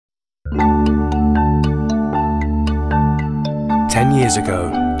10 years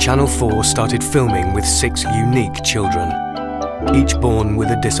ago, Channel 4 started filming with 6 unique children, each born with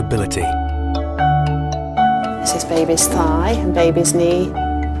a disability. This is baby's thigh and baby's knee,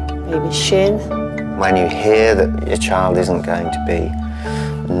 baby's shin. When you hear that your child isn't going to be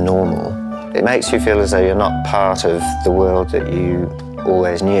normal, it makes you feel as though you're not part of the world that you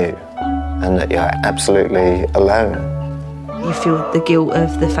always knew and that you're absolutely alone. You feel the guilt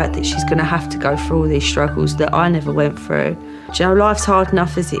of the fact that she's going to have to go through all these struggles that I never went through. Do you know, life's hard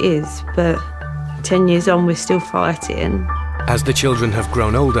enough as it is, but 10 years on, we're still fighting. As the children have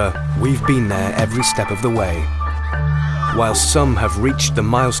grown older, we've been there every step of the way. While some have reached the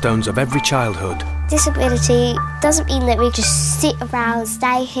milestones of every childhood, disability doesn't mean that we just sit around,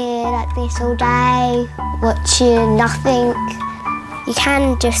 stay here like this all day, watching nothing. You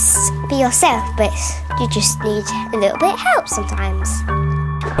can just be yourself, but you just need a little bit of help sometimes.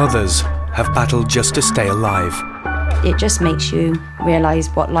 others have battled just to stay alive. It just makes you realise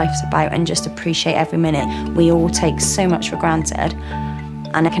what life's about and just appreciate every minute. We all take so much for granted,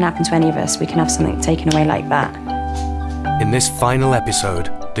 and it can happen to any of us. We can have something taken away like that. In this final episode,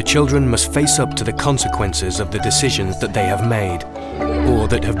 the children must face up to the consequences of the decisions that they have made, or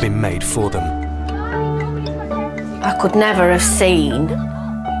that have been made for them. I could never have seen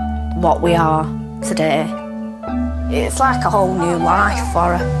what we are today. It's like a whole new life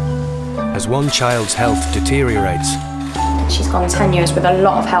for her. As one child's health deteriorates, She's gone 10 years with a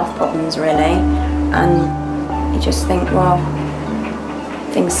lot of health problems, really, and you just think, well,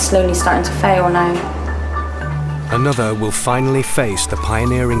 things are slowly starting to fail now. another will finally face the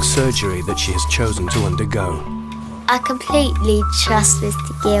pioneering surgery that she has chosen to undergo. I completely trust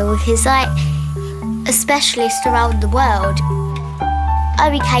Mr. Gill because, like, a specialist around the world,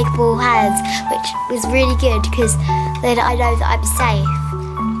 I'm in capable hands, which was really good because then I know that I'm safe.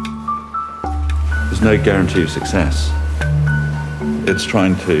 There's no guarantee of success. It's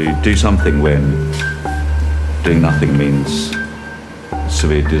trying to do something when doing nothing means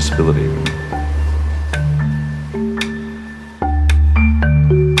severe disability.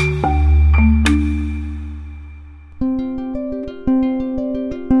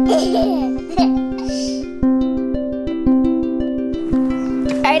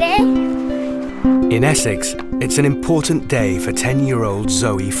 In Essex, it's an important day for 10-year-old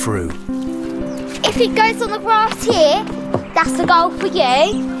Zoe Frew. If it goes on the grass here, that's a goal for you.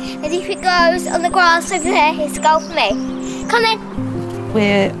 And if it goes on the grass over there, it's a goal for me. Come then.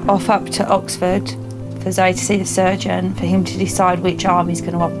 We're off up to Oxford for Zoe to see the surgeon, for him to decide which arm he's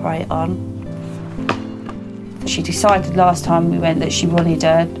going to operate on. She decided last time we went that she wanted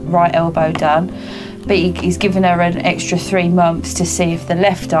her right elbow done, but he's given her an extra 3 months to see if the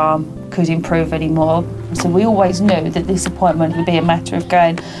left arm could improve anymore. So we always knew that this appointment would be a matter of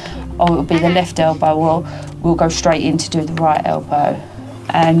going, oh, it'll be the left elbow, or we'll go straight in to do the right elbow.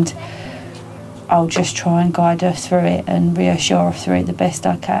 And I'll just try and guide her through it and reassure her through it the best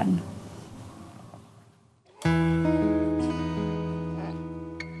I can.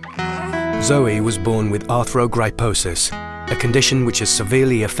 Zoe was born with arthrogryposis, a condition which has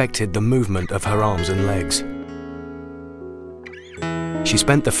severely affected the movement of her arms and legs. She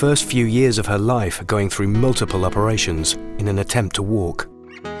spent the first few years of her life going through multiple operations in an attempt to walk.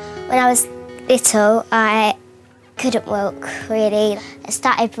 When I was little, I couldn't walk, really. I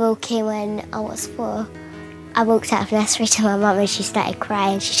started walking when I was 4. I walked out of nursery to my mum and she started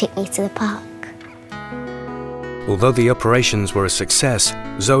crying. She took me to the park. Although the operations were a success,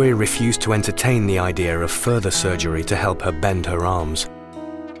 Zoe refused to entertain the idea of further surgery to help her bend her arms.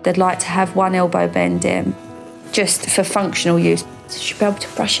 They'd like to have one elbow bend in, just for functional use. So she'd be able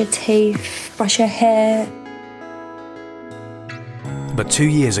to brush her teeth, brush her hair. But 2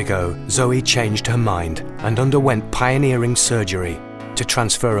 years ago, Zoe changed her mind and underwent pioneering surgery to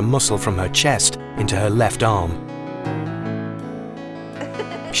transfer a muscle from her chest into her left arm.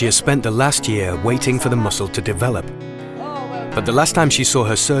 She has spent the last year waiting for the muscle to develop. But the last time she saw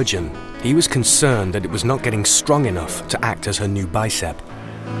her surgeon, he was concerned that it was not getting strong enough to act as her new bicep.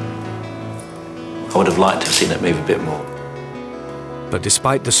 I would have liked to have seen it move a bit more. But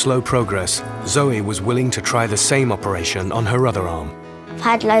despite the slow progress, Zoe was willing to try the same operation on her other arm. I've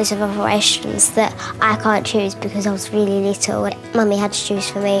had loads of operations that I can't choose because I was really little. Mummy had to choose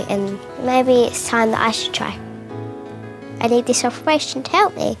for me, and maybe it's time that I should try. I need this operation to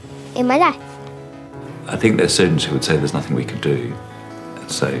help me in my life. I think there's surgeons who would say there's nothing we can do.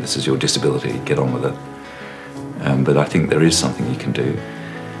 Say, this is your disability, get on with it. But I think there is something you can do.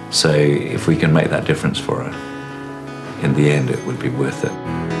 So if we can make that difference for her, in the end it would be worth it.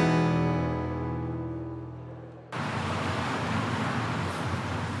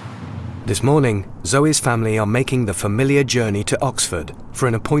 This morning, Zoe's family are making the familiar journey to Oxford for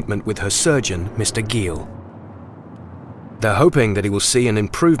an appointment with her surgeon, Mr. Giel. They're hoping that he will see an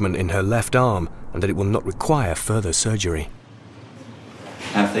improvement in her left arm and that it will not require further surgery.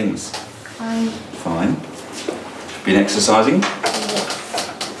 How are things? Fine. Been exercising?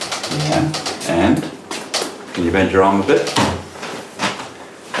 Yeah. And? Can you bend your arm a bit?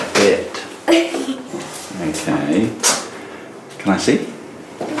 A bit. Okay. Can I see?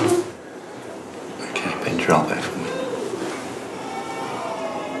 Okay, bend your elbow for me.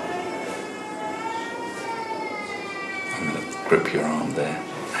 I'm going to grip your arm there.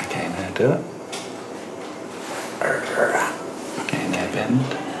 Okay, now do it. Okay, now bend.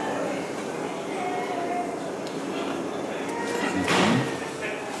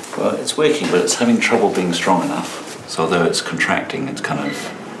 Well, it's working, but it's having trouble being strong enough. So although it's contracting, it's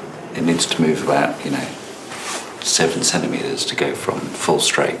it needs to move about, 7 centimetres to go from full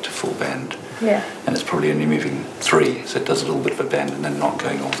straight to full bend. Yeah. And it's probably only moving 3, so it does a little bit of a bend and then not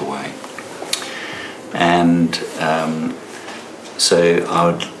going all the way. And so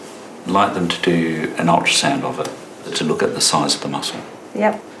I would like them to do an ultrasound of it, to look at the size of the muscle.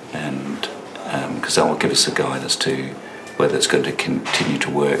 Yep. And because that will give us a guide as to whether it's going to continue to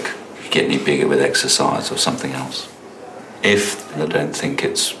work, get any bigger with exercise or something else. If they don't think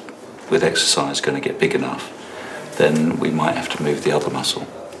it's, with exercise, going to get big enough, then we might have to move the other muscle.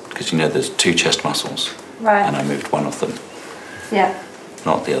 Because there's 2 chest muscles, right. And I moved one of them, Yeah.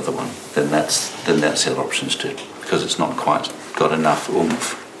 not the other one. Then that's the other options to, because it's not quite got enough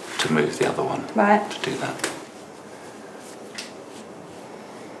oomph to move the other one, Right. to do that.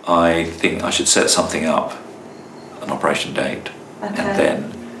 I think I should set something up, an operation date, Okay. and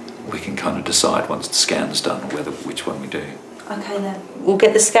then we can kind of decide once the scan's done which one we do. Okay then. We'll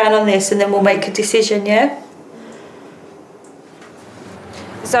get the scan on this and then we'll make a decision, yeah?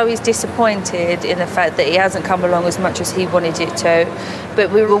 Zoe's disappointed in the fact that he hasn't come along as much as he wanted it to,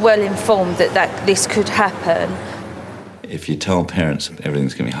 but we were well informed that this could happen. If you tell parents that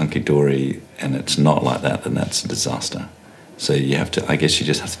everything's going to be hunky-dory and it's not like that, then that's a disaster. So you have to, I guess you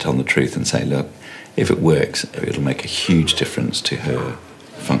just have to tell them the truth and say, look, if it works, it'll make a huge difference to her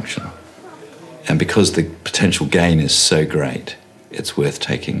function. And because the potential gain is so great, it's worth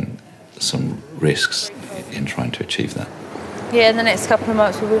taking some risks in trying to achieve that. Yeah, in the next couple of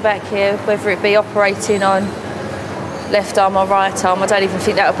months we'll be back here, whether it be operating on left arm or right arm. I don't even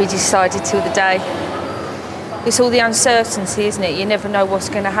think that'll be decided till the day. It's all the uncertainty, isn't it? You never know what's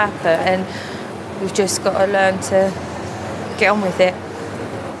going to happen, and we've just got to learn to get on with it.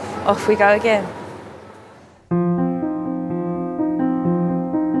 Off we go again.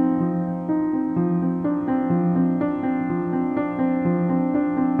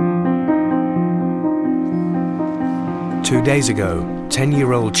 Two days ago,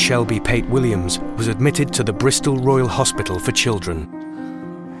 10-year-old Shelby Pate Williams was admitted to the Bristol Royal Hospital for Children.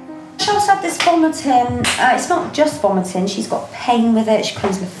 She also had this vomiting. It's not just vomiting, she's got pain with it, she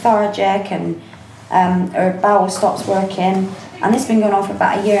becomes lethargic and her bowel stops working. And this has been going on for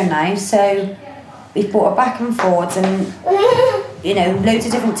about a year now, so we've brought her back and forwards and, loads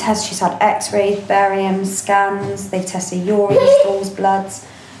of different tests. She's had x-rays, barium, scans, they've tested urine, stools, bloods.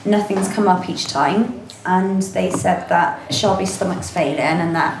 Nothing's come up each time. And they said that Shelby's stomach's failing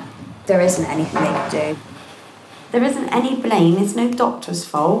and that there isn't anything they can do. There isn't any blame, it's no doctor's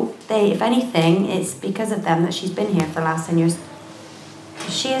fault. If anything, it's because of them that she's been here for the last 10 years.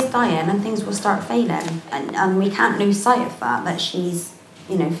 She is dying and things will start failing. And we can't lose sight of that she's,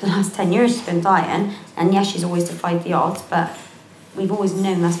 for the last 10 years she's been dying. And yes, she's always defied the odds, but we've always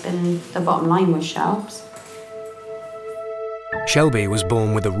known that's been the bottom line with Shelbs. Shelby was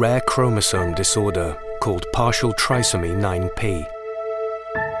born with a rare chromosome disorder called partial trisomy 9p.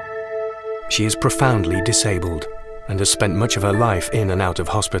 She is profoundly disabled and has spent much of her life in and out of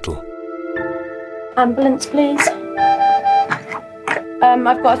hospital. Ambulance, please.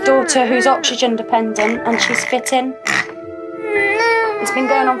 I've got a daughter who's oxygen dependent and she's fitting. It's been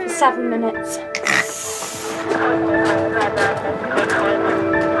going on for 7 minutes.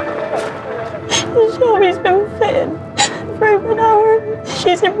 Shelby's been fitting for over an hour.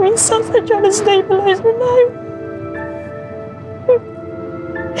 She's in resuscitation trying to stabilise her now.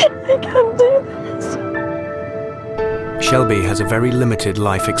 I can't do this. Shelby has a very limited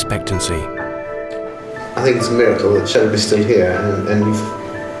life expectancy. I think it's a miracle that Shelby's still here, and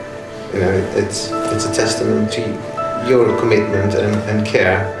it's a testament to your commitment and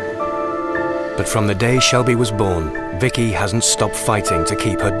care. But from the day Shelby was born, Vicky hasn't stopped fighting to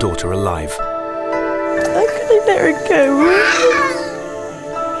keep her daughter alive. How can I let her go?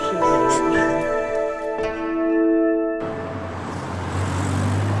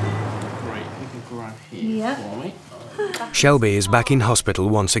 Yeah. Shelby is back in hospital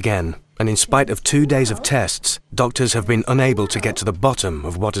once again, and in spite of 2 days of tests, doctors have been unable to get to the bottom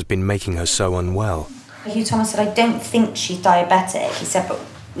of what has been making her so unwell. Hugh Thomas said, I don't think she's diabetic. He said, but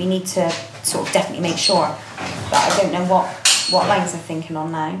we need to sort of definitely make sure. But I don't know what lines they're thinking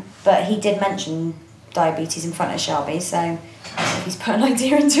on now. But he did mention diabetes in front of Shelby, so he's put an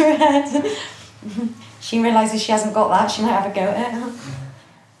idea into her head. She realises she hasn't got that, she might have a go at it.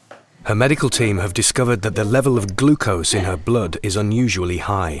 Her medical team have discovered that the level of glucose in her blood is unusually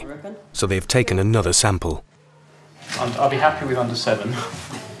high, so they've taken another sample. I'll be happy with under 7.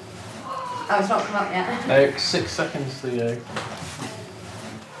 Oh, it's not come up yet. No, 6 seconds, Leo.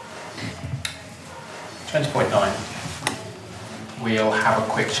 20.9. We'll have a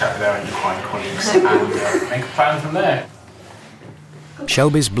quick chat with our endocrine colleagues and make a plan from there.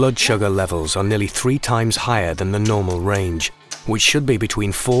 Shelby's blood sugar levels are nearly 3 times higher than the normal range, which should be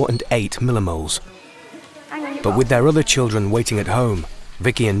between 4 and 8 millimoles. But with their other children waiting at home,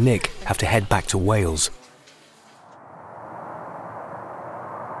 Vicky and Nick have to head back to Wales.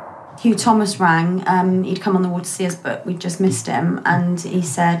 Hugh Thomas rang. He'd come on the ward to see us, but we'd just missed him, and he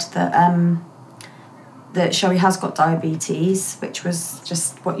said that that Shelby has got diabetes, which was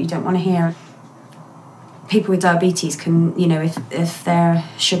just what you don't want to hear. People with diabetes can, you know, if their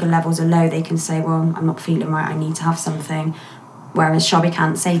sugar levels are low, they can say, well, I'm not feeling right, I need to have something. Whereas Shelby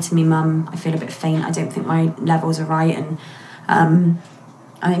can't say to me, Mum, I feel a bit faint, I don't think my levels are right. And I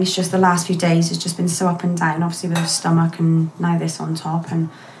think it's just the last few days has just been so up and down, obviously with her stomach and now this on top. And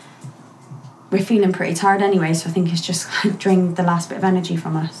we're feeling pretty tired anyway, so I think it's just drained the last bit of energy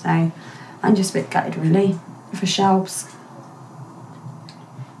from her. So I'm just a bit gutted, really, for Shelbs.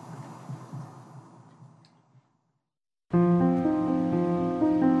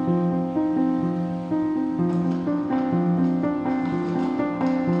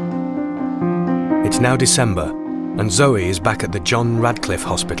 It's now December, and Zoe is back at the John Radcliffe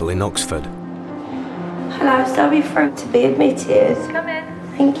Hospital in Oxford. Hello, Zoe Fruit to be admitted. Come in.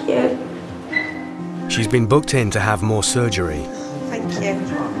 Thank you. She's been booked in to have more surgery. Thank you.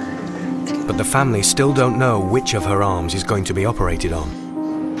 But the family still don't know which of her arms is going to be operated on.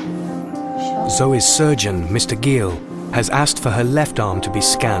 Zoe's surgeon, Mr. Giel, has asked for her left arm to be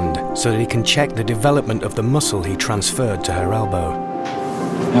scanned so that he can check the development of the muscle he transferred to her elbow.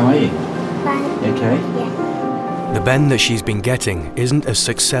 How are you? Fine. You okay? Yeah. The bend that she's been getting isn't as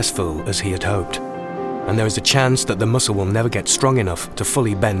successful as he had hoped, and there is a chance that the muscle will never get strong enough to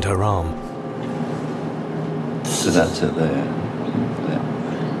fully bend her arm. So that's it there.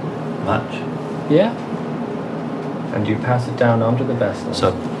 Much? Yeah. And you pass it down onto the vessel.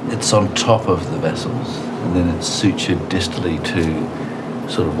 So it's on top of the vessels, and then it's sutured distally to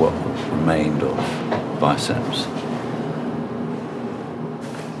sort of what remained of biceps.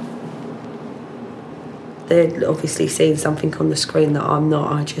 They're obviously seeing something on the screen that I'm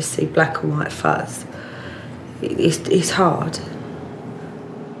not. I just see black and white fuzz. It's hard.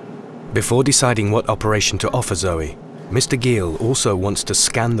 Before deciding what operation to offer Zoe, Mr. Giel also wants to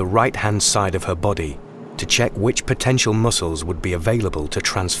scan the right-hand side of her body to check which potential muscles would be available to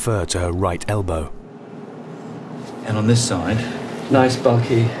transfer to her right elbow. And on this side, nice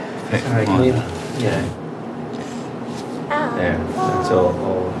bulky. Sorry, can you? Yeah. There. That's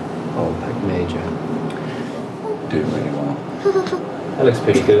all major. Doing really well. That looks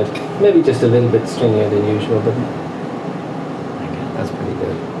pretty good. Maybe just a little bit stringier than usual, but that's pretty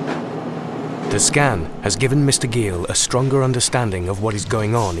good. The scan has given Mr. Giel a stronger understanding of what is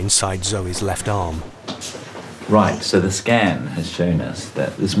going on inside Zoe's left arm. Right, so the scan has shown us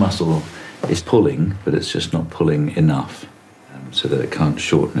that this muscle is pulling, but it's just not pulling enough, so that it can't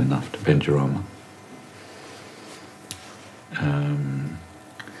shorten enough to bend your arm.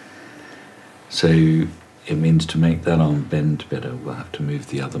 So it means to make that arm bend better, we'll have to move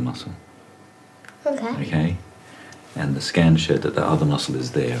the other muscle. Okay. Okay? And the scan showed that the other muscle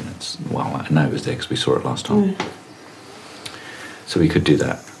is there, and it's, well, I know it was there because we saw it last time. So we could do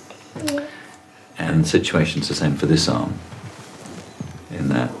that. And the situation's the same for this arm, in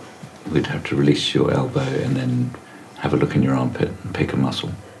that we'd have to release your elbow and then have a look in your armpit and pick a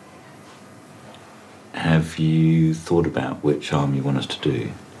muscle. Have you thought about which arm you want us to do?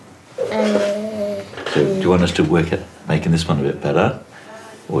 So do you want us to work at making this one a bit better?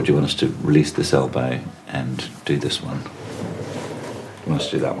 Or do you want us to release this elbow and do this one? Do you want us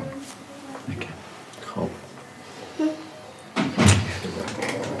to do that one? Okay. Cool.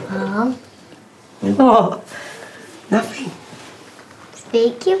 What? Nothing.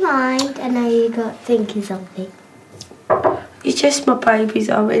 Speak your mind. I know you got thinking something. You're just my baby,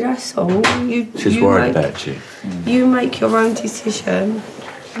 Zoe, that's all. She's worried about you. You make your own decision.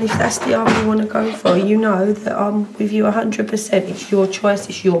 And if that's the arm you want to go for, you know that I'm with you 100%. It's your choice,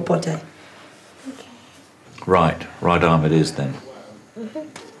 it's your body. Right arm it is then.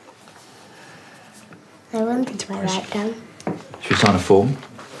 I wanted my right down. Should we sign a form?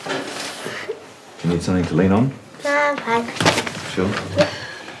 Do you need something to lean on? No, I'm fine. Sure.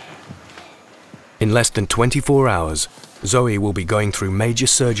 In less than 24 hours, Zoe will be going through major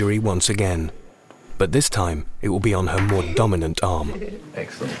surgery once again. But this time, it will be on her more dominant arm.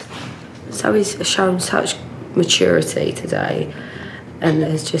 Excellent. Zoe's shown such maturity today and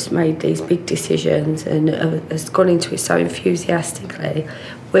has just made these big decisions and has gone into it so enthusiastically.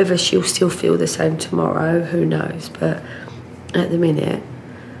 Whether she'll still feel the same tomorrow, who knows, but at the minute,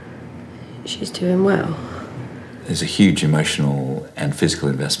 she's doing well. There's a huge emotional and physical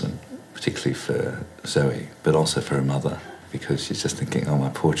investment, particularly for Zoe, but also for her mother, because she's just thinking, oh, my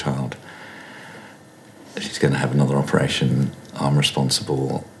poor child, she's going to have another operation, I'm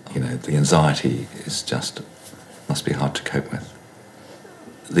responsible. You know, the anxiety is just, must be hard to cope with.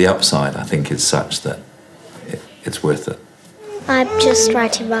 The upside, I think, is such that it's worth it. I'm just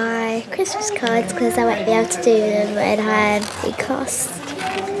writing my Christmas cards because I won't be able to do them when I have the cost.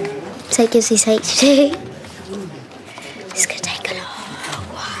 So it gives me something to do. It's going to take a long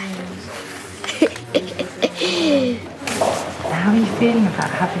while. How are you feeling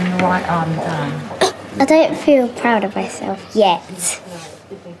about having the right arm done? I don't feel proud of myself yet.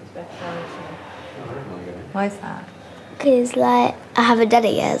 Why is that? Because, like, I haven't done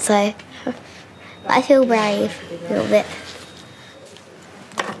it yet, so I feel brave a little bit.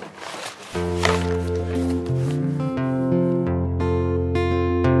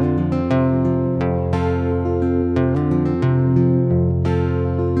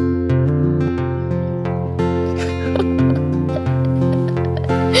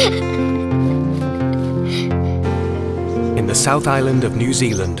 In the South Island of New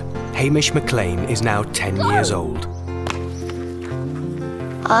Zealand, Hamish McLean is now 10 years old.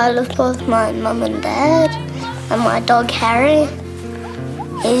 I love both my mum and dad and my dog Harry.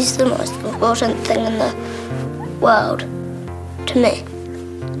 He's the most important thing in the world to me.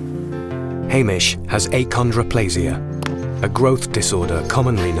 Hamish has achondroplasia, a growth disorder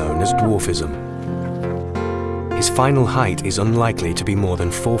commonly known as dwarfism. His final height is unlikely to be more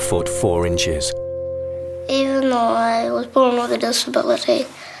than 4 foot 4 inches. Even though I was born with a disability,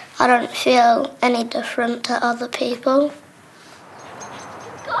 I don't feel any different to other people.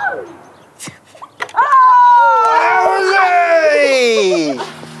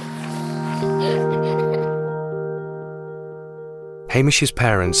 Hamish's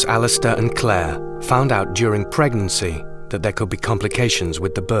parents, Alistair and Claire, found out during pregnancy that there could be complications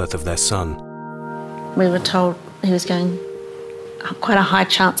with the birth of their son. We were told he was going quite a high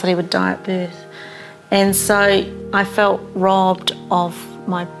chance that he would die at birth. And so I felt robbed of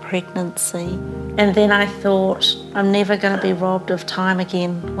my pregnancy. And then I thought, I'm never going to be robbed of time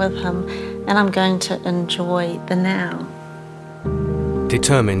again with him, and I'm going to enjoy the now.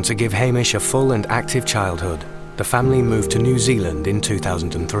 Determined to give Hamish a full and active childhood, the family moved to New Zealand in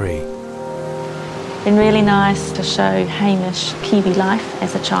 2003. Been really nice to show Hamish Kiwi life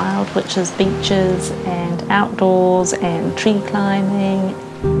as a child, which is beaches and outdoors and tree climbing.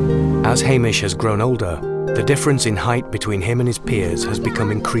 As Hamish has grown older, the difference in height between him and his peers has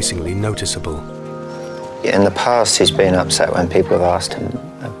become increasingly noticeable. In the past, he's been upset when people have asked him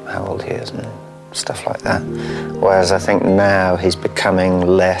how old he is and stuff like that. Whereas I think now he's becoming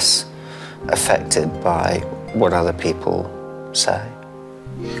less affected by what other people say.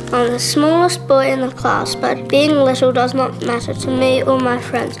 I'm the smallest boy in the class, but being little does not matter to me or my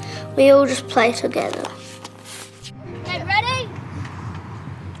friends. We all just play together. Okay, ready?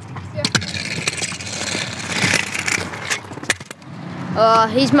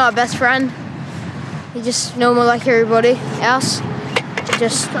 He's my best friend. He's just normal like everybody else.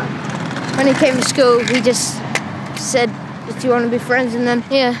 Just when he came to school, he just said, "Do you want to be friends?" And then,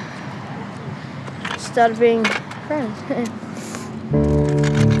 yeah, started being friends.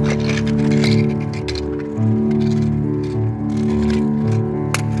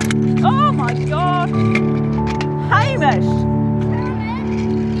 Oh my God! Hamish!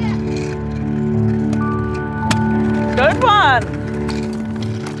 Good one!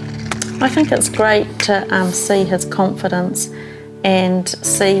 I think it's great to see his confidence and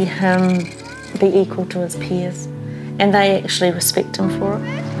see him be equal to his peers, and they actually respect him for it.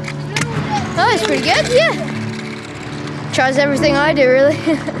 Oh, he's pretty good, yeah. Tries everything I do, really.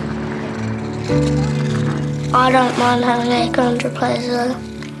 I don't mind having achondroplasia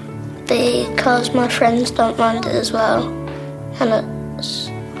because my friends don't mind it as well, and it's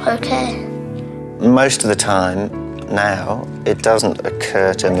okay. Most of the time, now, it doesn't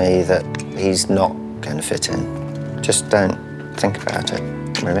occur to me that he's not going to fit in. Just don't think about it,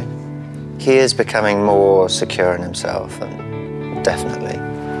 really. He is becoming more secure in himself, and definitely.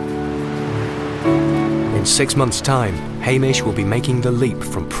 In 6 months' time, Hamish will be making the leap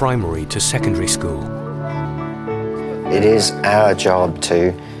from primary to secondary school. It is our job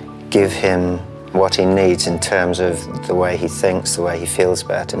to give him what he needs in terms of the way he thinks, the way he feels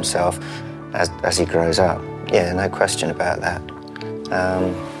about himself as he grows up. Yeah, no question about that.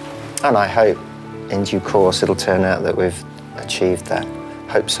 And I hope in due course it'll turn out that we've achieved that.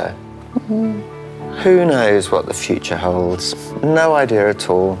 Hope so. Who knows what the future holds? No idea at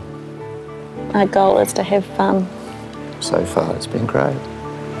all. Our goal is to have fun. So far, it's been great.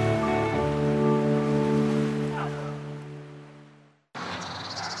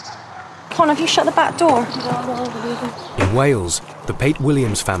 Con, have you shut the back door? In Wales, the Pate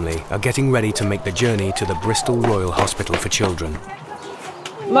Williams family are getting ready to make the journey to the Bristol Royal Hospital for Children.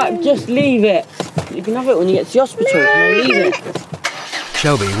 Matt, just leave it. You can have it when you get to the hospital. No, leave it.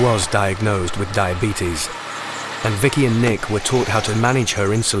 Shelby was diagnosed with diabetes, and Vicky and Nick were taught how to manage her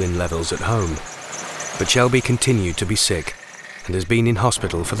insulin levels at home. But Shelby continued to be sick and has been in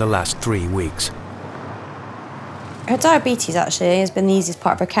hospital for the last 3 weeks. Her diabetes actually has been the easiest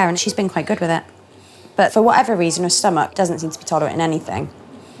part of her care, and she's been quite good with it. But for whatever reason, her stomach doesn't seem to be tolerating anything.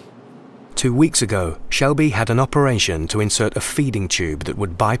 2 weeks ago, Shelby had an operation to insert a feeding tube that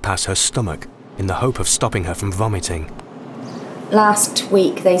would bypass her stomach in the hope of stopping her from vomiting. Last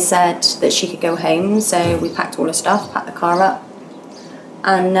week they said that she could go home, so we packed all her stuff, packed the car up,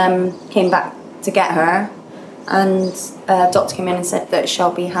 and came back to get her. And a doctor came in and said that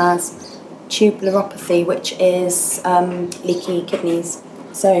Shelby has tubuloropathy, which is leaky kidneys.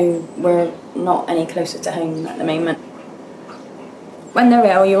 So we're not any closer to home at the moment. When they're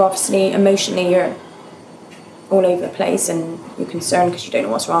ill, you're obviously emotionally, you're all over the place and you're concerned because you don't know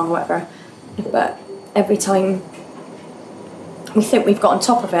what's wrong or whatever. But every time we think we've got on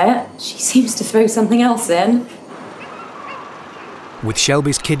top of it, she seems to throw something else in. With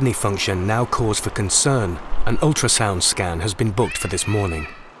Shelby's kidney function now cause for concern, an ultrasound scan has been booked for this morning.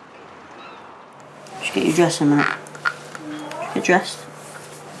 Just get your dress in a minute. Get dressed.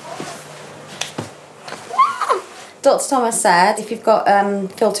 Dr. Thomas said if you've got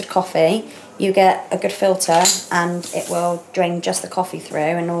filtered coffee, you get a good filter and it will drain just the coffee through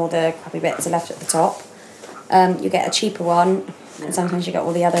and all the crappy bits are left at the top. You get a cheaper one, and sometimes you get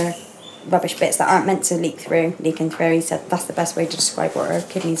all the other rubbish bits that aren't meant to leaking through. He said that's the best way to describe what her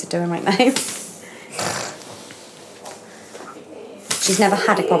kidneys are doing right now. She's never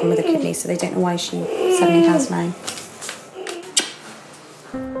had a problem with her kidneys, so they don't know why she suddenly has now.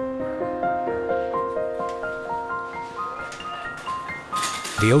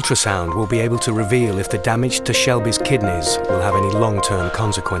 The ultrasound will be able to reveal if the damage to Shelby's kidneys will have any long-term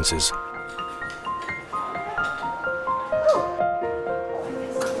consequences.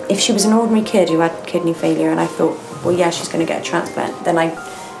 If she was an ordinary kid who had kidney failure and I thought, well, yeah, she's going to get a transplant, then I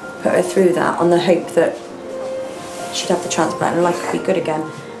put her through that on the hope that she'd have the transplant and life would be good again.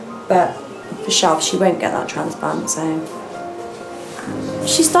 But for Shelby, she won't get that transplant, so...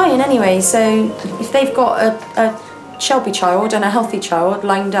 She's dying anyway, so if they've got a Shelby child and a healthy child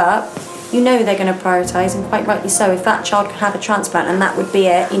lined up, you know they're going to prioritise, and quite rightly so. If that child can have a transplant and that would be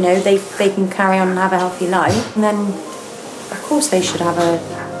it, you know, they can carry on and have a healthy life, and then of course they should have a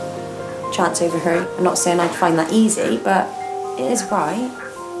chance over her. I'm not saying I'd find that easy, but it is right.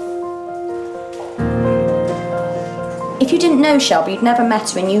 If you didn't know Shelby, you'd never met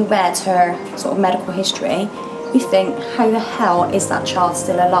her and you read her sort of medical history, you think, how the hell is that child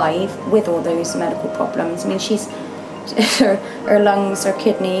still alive with all those medical problems? I mean, she's her lungs, her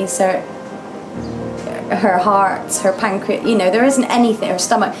kidneys, her heart, her pancreas, you know, there isn't anything, her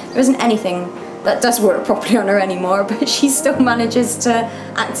stomach, there isn't anything that does work properly on her anymore, but she still manages to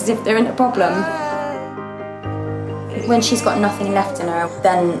act as if there isn't a problem. When she's got nothing left in her,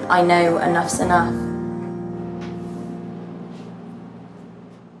 then I know enough's enough.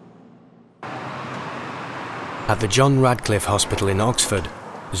 At the John Radcliffe Hospital in Oxford,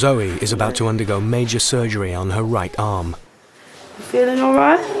 Zoe is about to undergo major surgery on her right arm. You feeling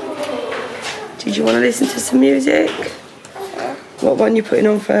alright? Did you want to listen to some music? What one are you putting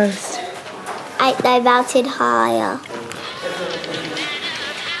on first? Ain't No Mountain Higher.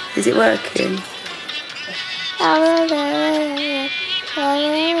 Is it working?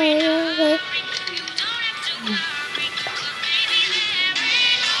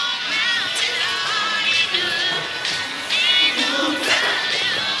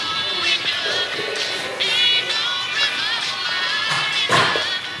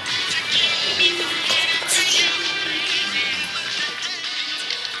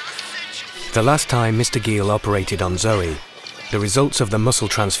 The last time Mr. Giel operated on Zoe, the results of the muscle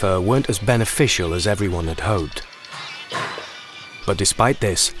transfer weren't as beneficial as everyone had hoped. But despite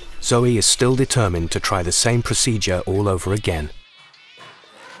this, Zoe is still determined to try the same procedure all over again.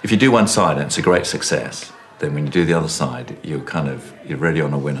 If you do one side and it's a great success, then when you do the other side, you're ready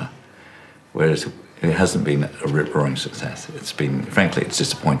on a winner. Whereas it hasn't been a rip-roaring success. It's been, frankly, it's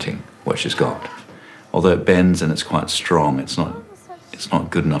disappointing what she's got. Although it bends and it's quite strong, it's not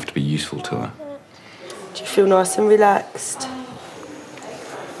good enough to be useful to her. Do you feel nice and relaxed?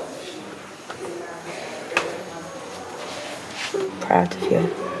 Proud of you.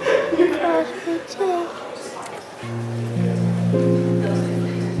 Proud of me too.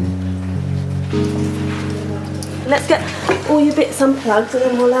 Let's get all your bits unplugged and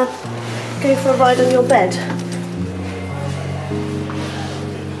then we'll go for a ride on your bed.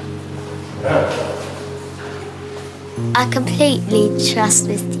 I completely trust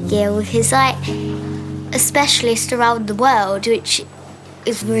Mr. Giel. He's like a specialist around the world, which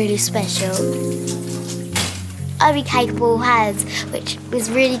is really special. Only capable hands, which was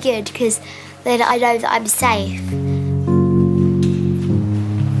really good because then I know that I'm safe.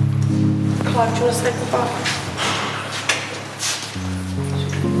 Clive, do you want to say goodbye?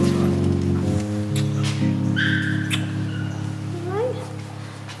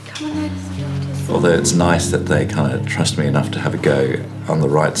 Although it's nice that they kind of trust me enough to have a go on the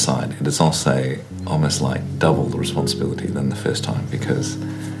right side, it is also almost like double the responsibility than the first time because,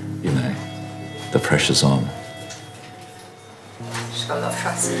 you know, the pressure's on. She's got a lot of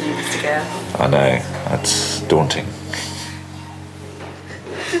trust in you, Mr. Giel. I know, that's daunting.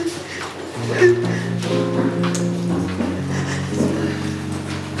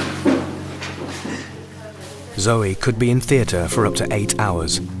 Zoe could be in theatre for up to 8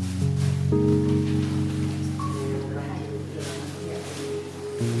 hours.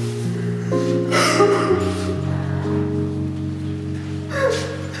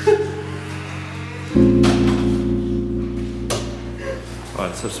 Right,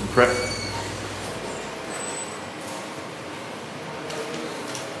 let's have some prep.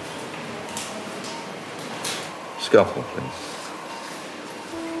 Scalpel, please.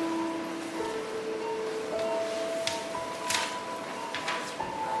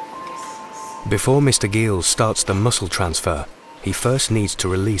 Before Mr. Giel starts the muscle transfer, he first needs to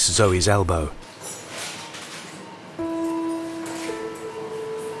release Zoe's elbow.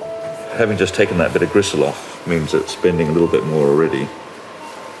 Having just taken that bit of gristle off means it's bending a little bit more already.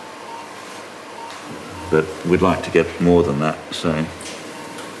 But we'd like to get more than that, so you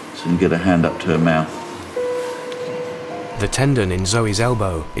can get a hand up to her mouth. The tendon in Zoe's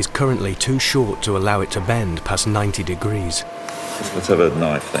elbow is currently too short to allow it to bend past 90 degrees. Let's have a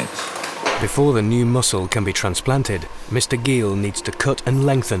knife, thanks. Before the new muscle can be transplanted, Mr. Giel needs to cut and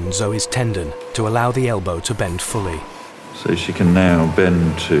lengthen Zoe's tendon to allow the elbow to bend fully. So she can now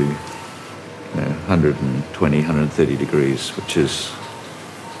bend to 120, 130 degrees, which is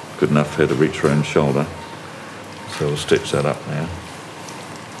good enough for her to reach her own shoulder. So we'll stitch that up now.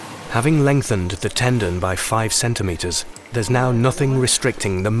 Having lengthened the tendon by 5 centimetres, there's now nothing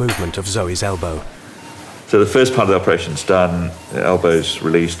restricting the movement of Zoe's elbow. So the first part of the operation's done, the elbow's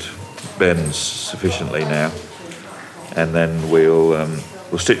released, bends sufficiently now, and then we'll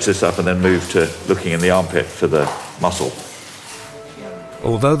stitch this up and then move to looking in the armpit for the muscle.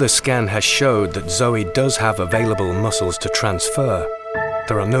 Although the scan has showed that Zoe does have available muscles to transfer,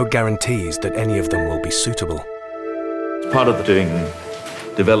 there are no guarantees that any of them will be suitable. Part of doing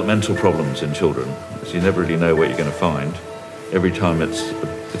developmental problems in children is you never really know what you're going to find. Every time it's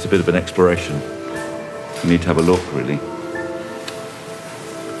a bit of an exploration. You need to have a look, really.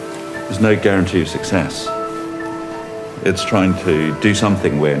 There's no guarantee of success. It's trying to do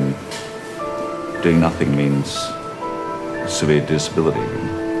something when doing nothing means severe disability,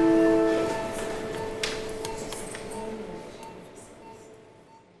 really.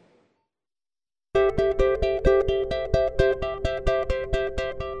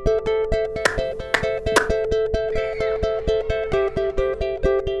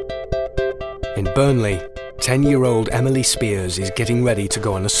 In Burnley, 10-year-old Emily Spears is getting ready to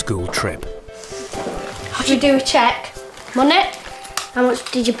go on a school trip. Should we do a check? Money? How much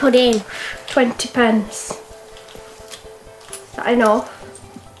did you put in? 20 pence. Is that enough?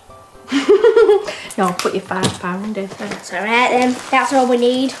 No, put your £5 in. It's alright then, that's all we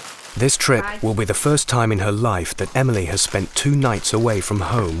need. This trip will be the first time in her life that Emily has spent 2 nights away from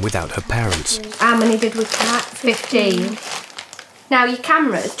home without her parents. How many did we cut? 15. Now your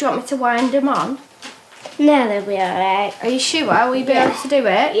cameras, do you want me to wind them on? No, they'll be alright. Are you sure? Will you be able to do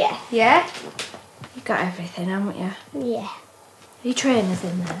it? Yeah. Yeah? You've got everything, haven't you? Yeah. Are your trainers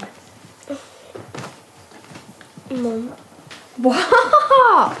in there? Mum.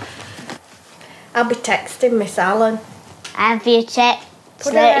 What? I'll be texting Miss Allen. Have you checked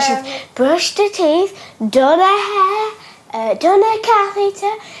Put that her- she's brushed her teeth, done her hair, done her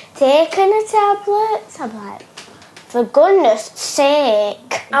catheter, taken her tablets? I'm like, for goodness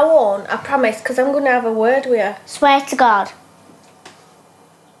sake. I won't, I promise, because I'm going to have a word with her. Swear to God.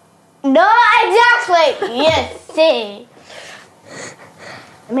 Not exactly. Year 6.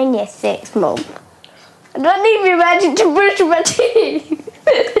 I'm in year 6, Mum. I don't even imagine to brush my teeth.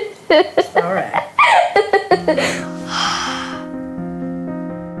 Alright.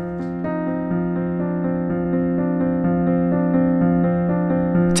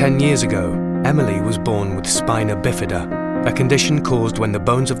 10 years ago, Emily was born with spina bifida, a condition caused when the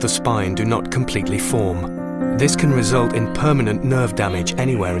bones of the spine do not completely form. This can result in permanent nerve damage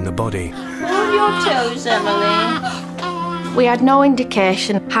anywhere in the body. Hold your toes, Emily. We had no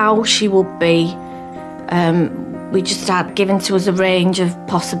indication how she would be. We just had given to us a range of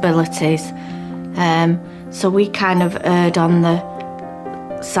possibilities. So we kind of erred on the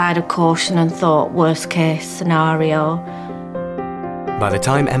side of caution and thought worst case scenario. By the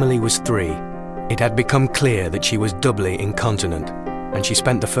time Emily was 3, it had become clear that she was doubly incontinent, and she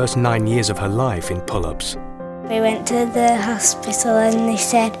spent the first 9 years of her life in pull-ups. We went to the hospital and they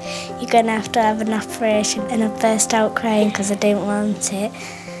said, you're going to have an operation, and I burst out crying because I didn't want it.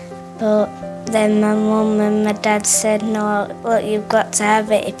 But then my mum and my dad said, no, look, you've got to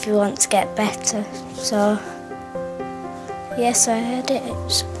have it if you want to get better. So, yes, I had it. It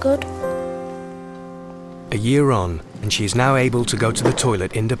was good. A year on, and she is now able to go to the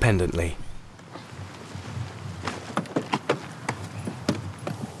toilet independently.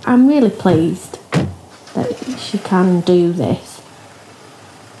 I'm really pleased that she can do this,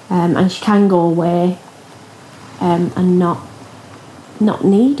 and she can go away and not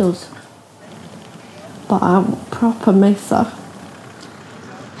need us. But I proper miss her.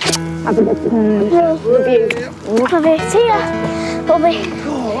 Have a good time. Love you. Love you. See ya. Love you.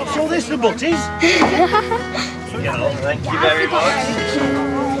 Oh, what's all this, the butties? Thank you very much.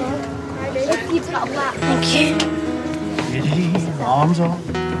 Thank you. Arms on.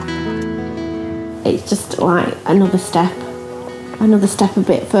 It's just like another step a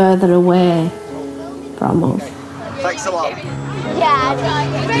bit further away from us. Thanks a lot. Yeah.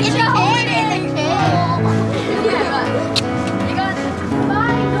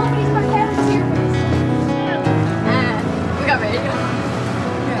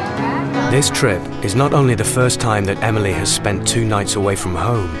 This trip is not only the first time that Emily has spent 2 nights away from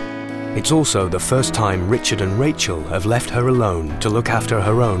home, it's also the first time Richard and Rachel have left her alone to look after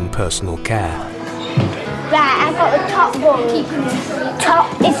her own personal care. Right, I've got the top one.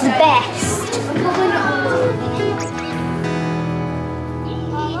 Top is the best.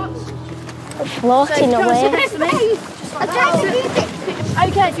 Floating away.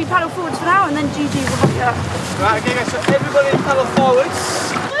 Okay, if you paddle forwards for now, and then Gigi will have you. Right, okay, so everybody paddle forwards.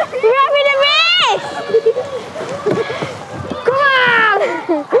 We're having a race! Come on!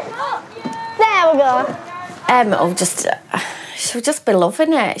 There we go. She'll just be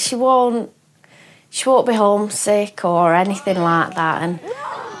loving it. She won't be homesick or anything like that, and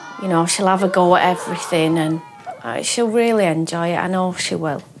you know, she'll have a go at everything, and she'll really enjoy it. I know she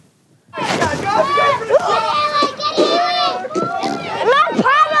will.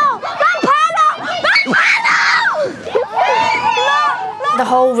 The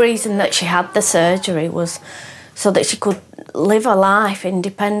whole reason that she had the surgery was so that she could live her life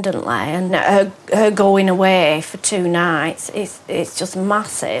independently, and her going away for 2 nights, it's just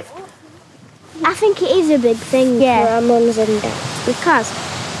massive. I think it is a big thing for our mums and dads, because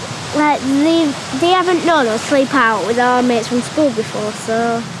like they haven't known us sleep out with our mates from school before,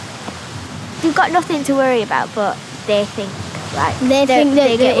 so they've got nothing to worry about, but they think they think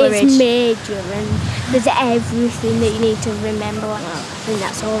that it's major and there's everything that you need to remember. Well, I think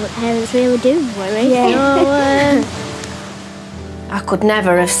that's all that parents really do worry. Yeah. So, I could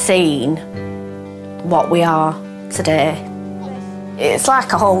never have seen what we are today. It's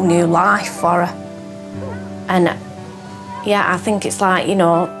like a whole new life for her. And yeah, I think it's like, you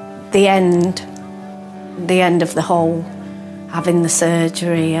know, the end of the whole having the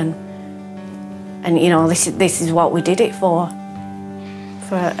surgery, and you know, this is what we did it for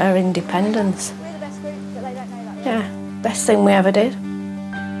her independence. Yeah, best thing we ever did,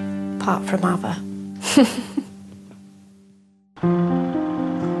 apart from have her.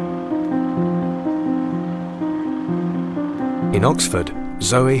 In Oxford,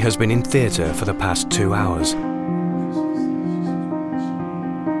 Zoe has been in theatre for the past 2 hours.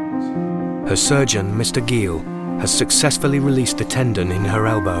 Her surgeon, Mr. Giel, has successfully released the tendon in her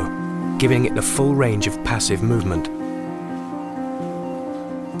elbow, giving it the full range of passive movement.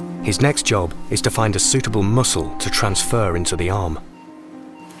 His next job is to find a suitable muscle to transfer into the arm.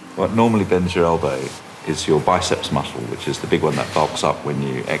 What normally bends your elbow is your biceps muscle, which is the big one that bulks up when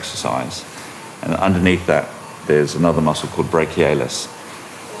you exercise. And underneath that, there's another muscle called brachialis.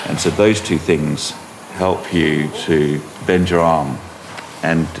 And so those two things help you to bend your arm.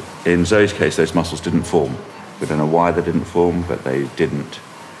 And in Zoe's case, those muscles didn't form. We don't know why they didn't form, but they didn't.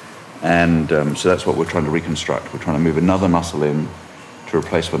 And so that's what we're trying to reconstruct. We're trying to move another muscle in to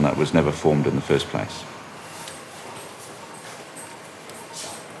replace one that was never formed in the first place.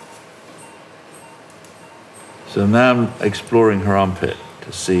 So now I'm exploring her armpit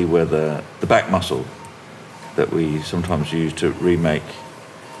to see whether the back muscle that we sometimes use to remake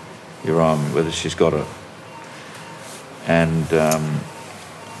your arm, whether she's got it. And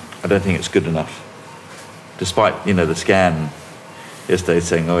I don't think it's good enough. Despite, the scan yesterday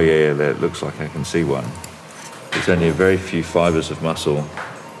saying, oh yeah, it looks like I can see one. It's only a very few fibres of muscle.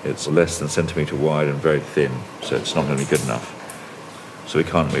 It's less than a centimetre wide and very thin, so it's not going to be good enough. So we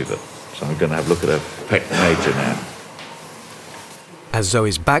can't move it. So I'm going to have a look at her pec major now. As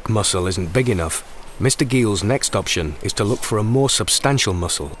Zoe's back muscle isn't big enough, Mr. Giel's next option is to look for a more substantial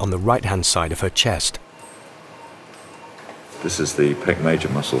muscle on the right-hand side of her chest. This is the pec major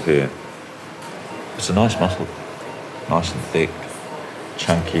muscle here. It's a nice muscle, nice and thick,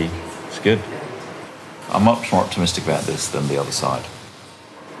 chunky, it's good. I'm much more optimistic about this than the other side.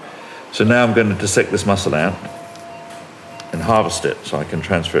 So now I'm going to dissect this muscle out and harvest it so I can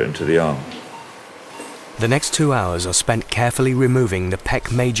transfer it into the arm. The next 2 hours are spent carefully removing the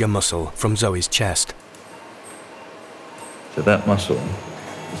pec major muscle from Zoe's chest. So that muscle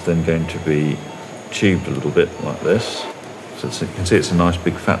is then going to be tubed a little bit like this. So you can see it's a nice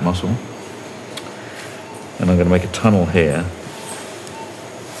big fat muscle. And I'm going to make a tunnel here.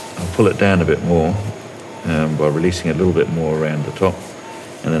 I'll pull it down a bit more by releasing it a little bit more around the top,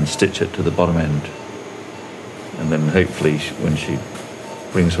 and then stitch it to the bottom end. And then hopefully when she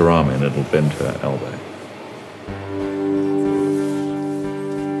brings her arm in, it'll bend her elbow.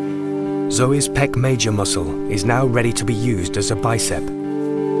 Zoe's pec major muscle is now ready to be used as a bicep,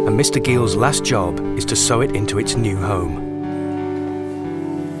 and Mr. Giel's last job is to sew it into its new home.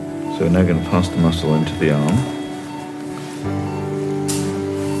 So we're now going to pass the muscle into the arm.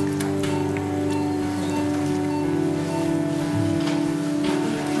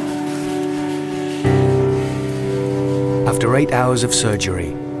 After 8 hours of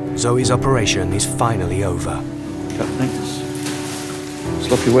surgery, Zoe's operation is finally over. Cut things.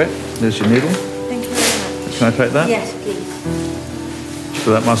 Sloppy wet. There's your needle. Thank you very much. Can I take that? Yes, please.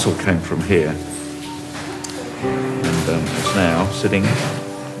 So that muscle came from here, and it's now sitting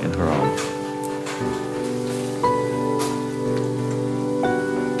in her arm.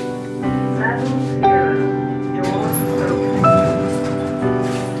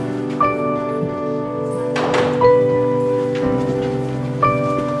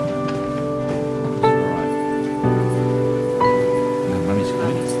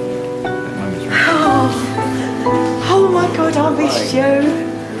 Oh my God, I missed you.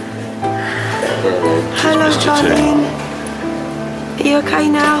 Hello, darling. Are you okay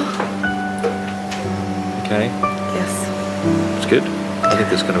now? Okay. Yes. It's good. I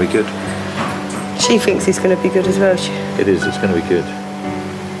think it's going to be good. She thinks it's going to be good as well. It is. It's going to be good.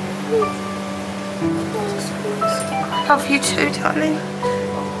 I love you too, darling.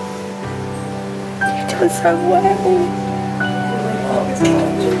 You're doing so well.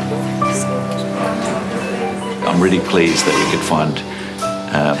 I'm really pleased that we could find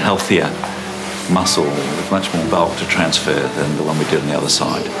healthier muscle with much more bulk to transfer than the one we did on the other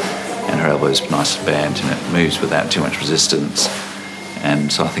side. And her elbow is nice and bent and it moves without too much resistance.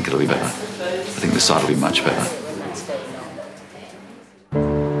 And so I think it'll be better. I think this side will be much better.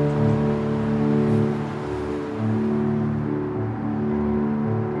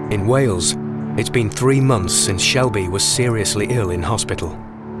 In Wales, it's been 3 months since Shelby was seriously ill in hospital.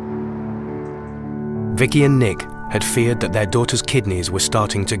 Vicky and Nick had feared that their daughter's kidneys were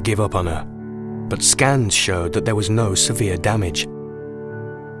starting to give up on her, but scans showed that there was no severe damage.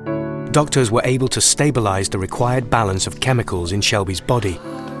 Doctors were able to stabilize the required balance of chemicals in Shelby's body,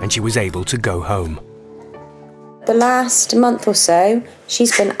 and she was able to go home. The last month or so,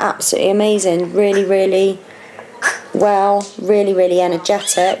 she's been absolutely amazing, really well, really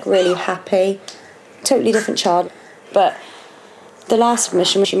energetic, really happy, totally different child. But the last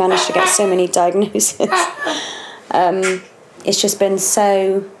admission, she managed to get so many diagnoses. It's just been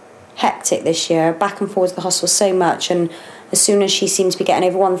so hectic this year, back and forward to the hospital so much, and as soon as she seemed to be getting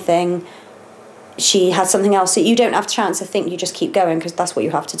over one thing, she had something else. So you don't have a chance to think, you just keep going, because that's what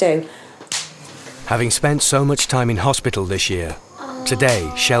you have to do. Having spent so much time in hospital this year,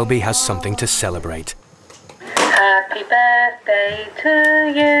 today Shelby has something to celebrate. Happy birthday to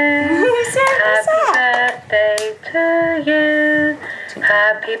you. Happy birthday to you.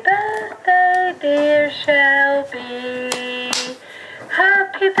 Happy birthday, dear Shelby.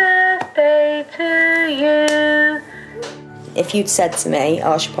 Happy birthday to you. If you'd said to me,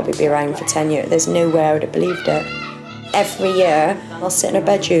 oh, she'll probably be around for 10 years, there's no way I would have believed it. Every year, I'll sit in her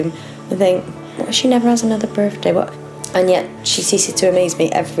bedroom and think, what if she never has another birthday? What? And yet, she ceases to amaze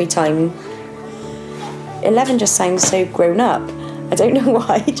me every time. 11 just sounds so grown up. I don't know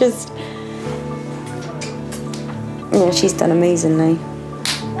why, just... Yeah, she's done amazingly.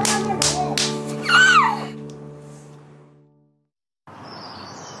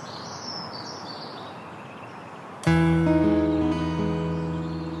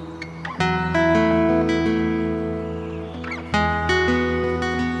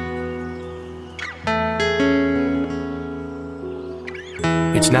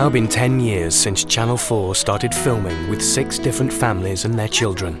 It's now been 10 years since Channel 4 started filming with 6 different families and their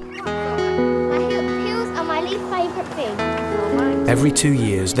children. Heels are my least favourite thing. Every 2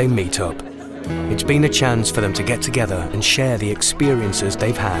 years they meet up. It's been a chance for them to get together and share the experiences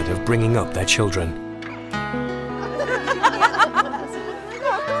they've had of bringing up their children.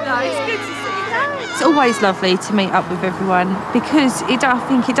 It's always lovely to meet up with everyone because I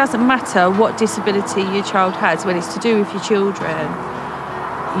think it doesn't matter what disability your child has when it's to do with your children.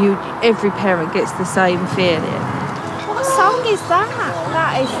 Every parent gets the same feeling. What song is that?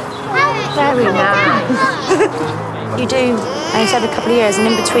 That is very nice. You do, and it's every couple of years, and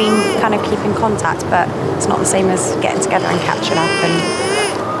in between kind of keep in contact, but it's not the same as getting together and catching up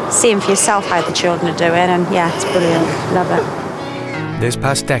and seeing for yourself how the children are doing, and yeah, it's brilliant. Love it. This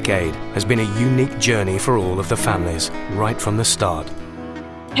past decade has been a unique journey for all of the families, right from the start.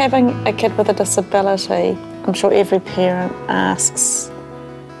 Having a kid with a disability, I'm sure every parent asks,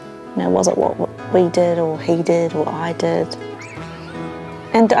 you know, was it what we did or he did or I did?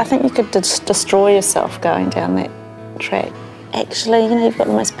 And I think you could just destroy yourself going down that track. Actually, you know, you've got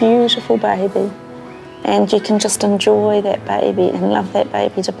the most beautiful baby and you can just enjoy that baby and love that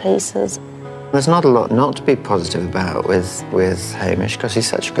baby to pieces. There's not a lot not to be positive about with Hamish because he's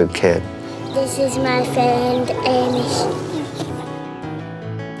such a good kid. This is my friend Hamish.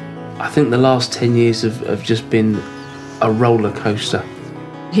 I think the last 10 years have just been a roller coaster.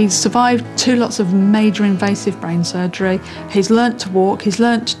 He's survived 2 lots of major invasive brain surgery. He's learnt to walk, he's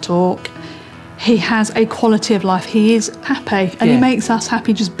learnt to talk. He has a quality of life. He is happy, and he makes us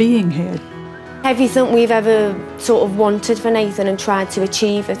happy just being here. Everything we've ever sort of wanted for Nathan and tried to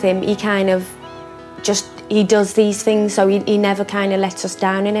achieve with him, he kind of he does these things, so he never kind of lets us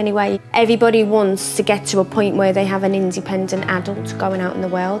down in any way. Everybody wants to get to a point where they have an independent adult going out in the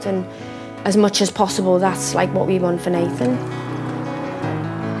world, and as much as possible, that's like what we want for Nathan.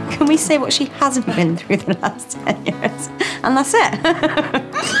 Can we say what she hasn't been through the last 10 years? And that's it.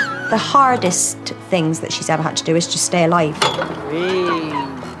 The hardest things that she's ever had to do is just stay alive.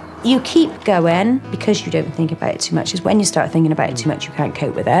 You keep going because you don't think about it too much. Is when you start thinking about it too much, you can't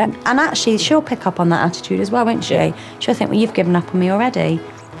cope with it. And actually, she'll pick up on that attitude as well, won't she? She'll think, well, you've given up on me already.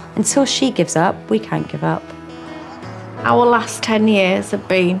 Until she gives up, we can't give up. Our last 10 years have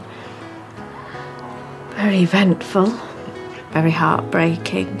been very eventful, very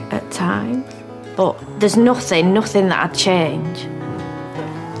heartbreaking at times. But there's nothing that I'd change.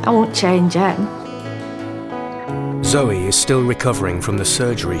 I won't change him. Zoe is still recovering from the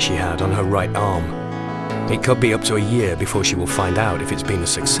surgery she had on her right arm. It could be up to a year before she will find out if it's been a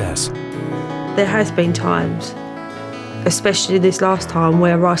success. There has been times, especially this last time,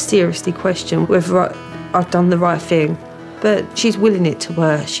 where I seriously question whether I've done the right thing. But she's willing it to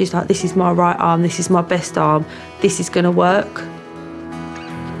work. She's like, this is my right arm, this is my best arm, this is going to work.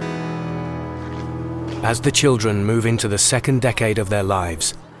 As the children move into the 2nd decade of their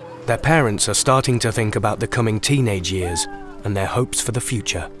lives, their parents are starting to think about the coming teenage years and their hopes for the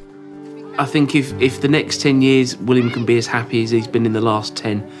future. I think if the next 10 years William can be as happy as he's been in the last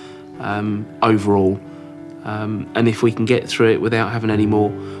 10 overall, and if we can get through it without having any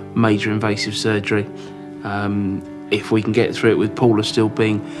more major invasive surgery, if we can get through it with Paula still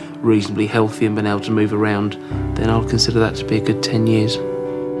being reasonably healthy and being able to move around, then I'll consider that to be a good 10 years.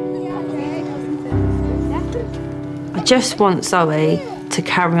 I just want Zoe to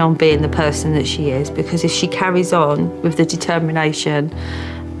carry on being the person that she is, because if she carries on with the determination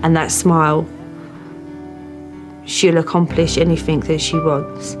and that smile, she'll accomplish anything that she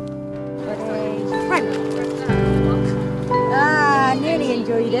wants. Nearly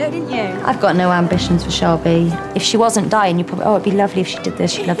enjoyed it, didn't you? I've got no ambitions for Shelby. If she wasn't dying, you'd probably, oh, it'd be lovely if she did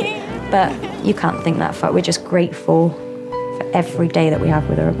this, she'd love it. But you can't think that far. We're just grateful for every day that we have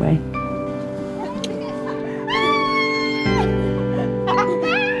with her, aren't we?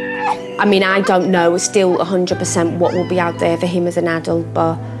 I mean, I don't know still 100% what will be out there for him as an adult,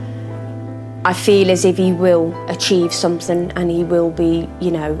 but I feel as if he will achieve something and he will be,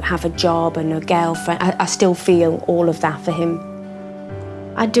 you know, have a job and a girlfriend. I still feel all of that for him.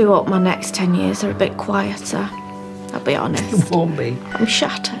 I do hope my next 10 years are a bit quieter, I'll be honest. It won't be. I'm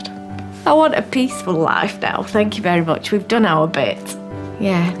shattered. I want a peaceful life now, thank you very much. We've done our bit.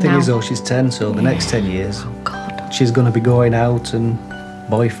 Yeah, The thing is, though, she's 10, so the next 10 years, she's going to be going out and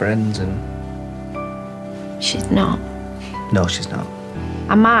boyfriends and... She's not. No, she's not.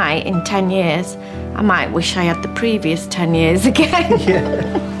 I might, in 10 years, I might wish I had the previous 10 years again. Yeah.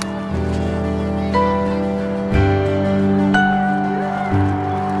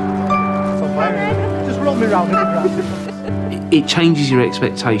 Just roll me round. It changes your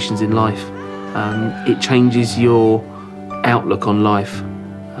expectations in life. It changes your outlook on life.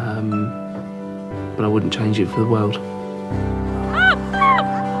 But I wouldn't change it for the world.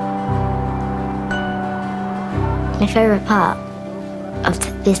 My favourite part of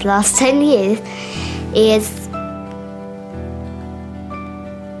this last 10 years is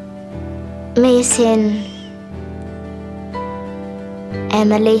meeting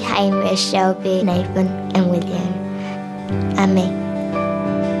Emily, Hamish, Shelby, Nathan and William and me.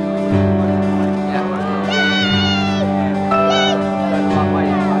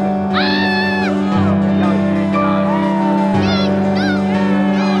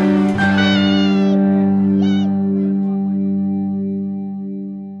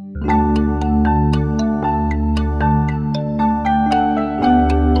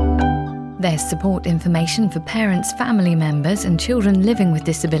 There's support information for parents, family members and children living with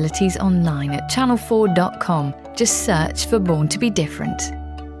disabilities online at channel4.com. Just search for Born to be Different.